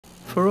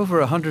For over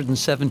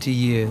 170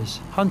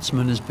 years,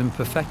 Huntsman has been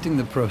perfecting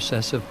the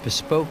process of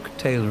bespoke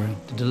tailoring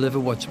to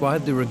deliver what's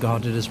widely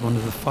regarded as one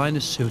of the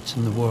finest suits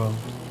in the world.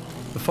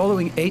 The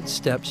following 8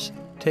 steps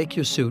take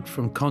your suit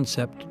from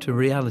concept to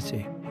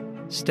reality.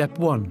 Step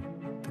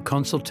 1, the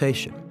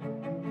consultation.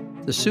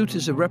 The suit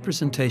is a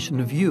representation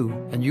of you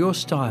and your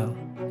style,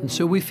 and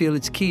so we feel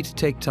it's key to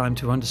take time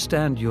to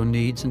understand your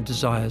needs and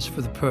desires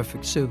for the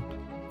perfect suit.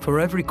 For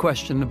every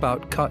question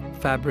about cut,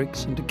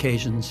 fabrics, and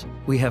occasions,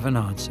 we have an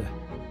answer.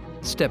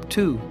 Step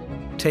 2,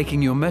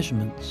 taking your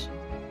measurements.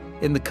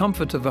 In the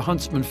comfort of a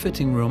Huntsman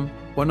fitting room,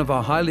 one of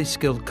our highly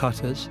skilled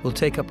cutters will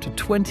take up to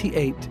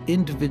 28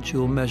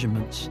 individual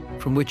measurements,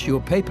 from which your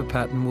paper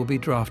pattern will be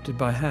drafted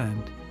by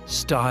hand.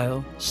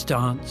 Style,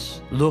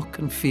 stance, look,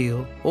 and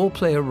feel all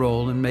play a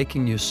role in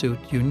making your suit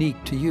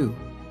unique to you.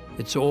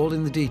 It's all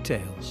in the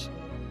details.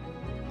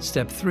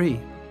 Step 3,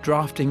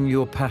 drafting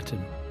your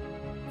pattern.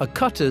 A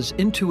cutter's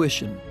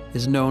intuition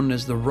is known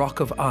as the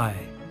rock of eye,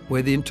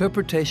 where the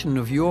interpretation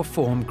of your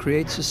form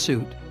creates a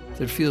suit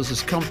that feels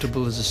as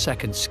comfortable as a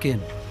second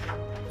skin.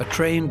 A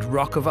trained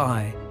rock of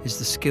eye is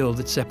the skill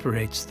that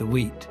separates the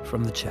wheat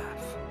from the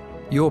chaff.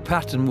 Your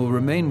pattern will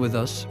remain with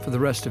us for the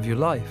rest of your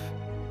life,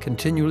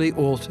 continually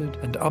altered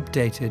and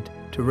updated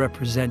to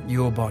represent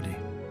your body.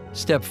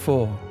 Step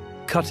 4,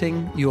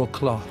 cutting your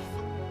cloth.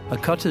 A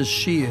cutter's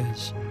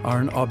shears are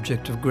an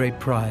object of great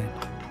pride.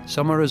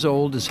 Some are as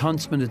old as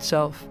Huntsman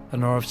itself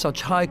and are of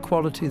such high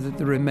quality that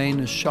they remain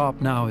as sharp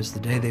now as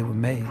the day they were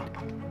made.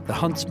 The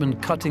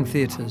Huntsman cutting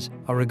theatres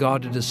are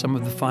regarded as some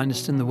of the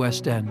finest in the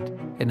West End,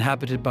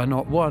 inhabited by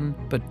not 1,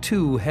 but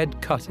 2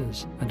 head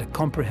cutters and a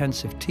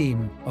comprehensive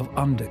team of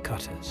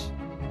undercutters.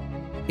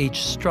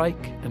 Each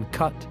strike and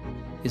cut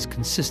is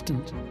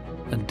consistent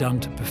and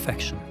done to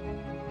perfection.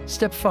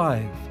 Step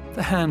 5,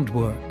 the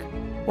handwork.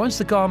 Once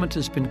the garment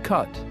has been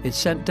cut, it's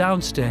sent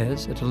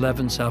downstairs at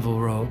 11 Savile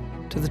Row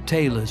to the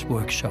tailor's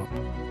workshop.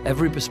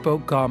 Every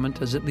bespoke garment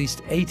has at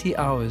least 80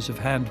 hours of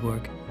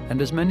handwork and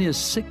as many as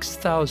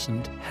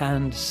 6,000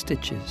 hand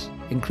stitches,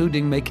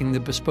 including making the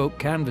bespoke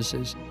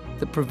canvases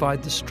that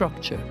provide the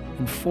structure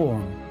and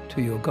form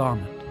to your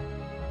garment.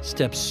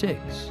 Step 6,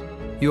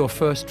 your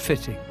first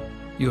fitting.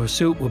 Your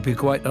suit will be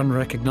quite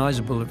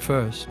unrecognizable at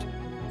first.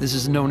 This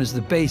is known as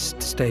the base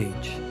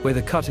stage, where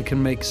the cutter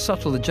can make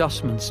subtle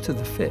adjustments to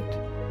the fit.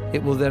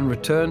 It will then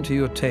return to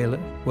your tailor,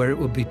 where it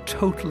will be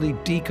totally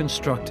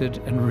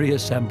deconstructed and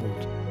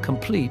reassembled,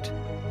 complete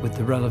with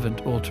the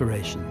relevant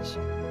alterations.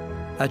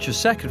 At your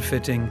second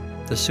fitting,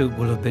 the suit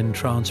will have been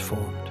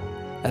transformed.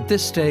 At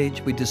this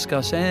stage, we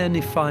discuss any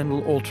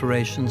final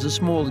alterations or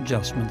small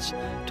adjustments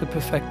to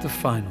perfect the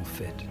final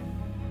fit.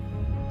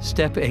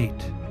 Step 8,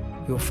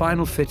 your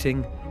final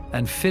fitting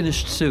and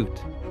finished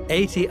suit.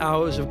 80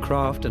 hours of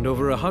craft and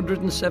over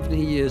 170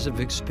 years of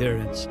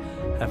experience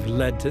have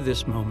led to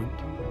this moment.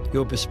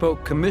 Your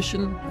bespoke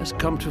commission has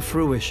come to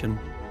fruition,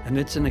 and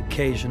it's an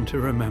occasion to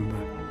remember.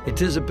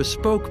 It is a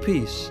bespoke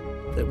piece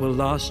that will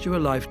last you a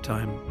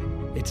lifetime.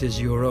 It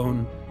is your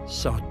own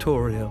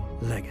sartorial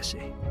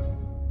legacy.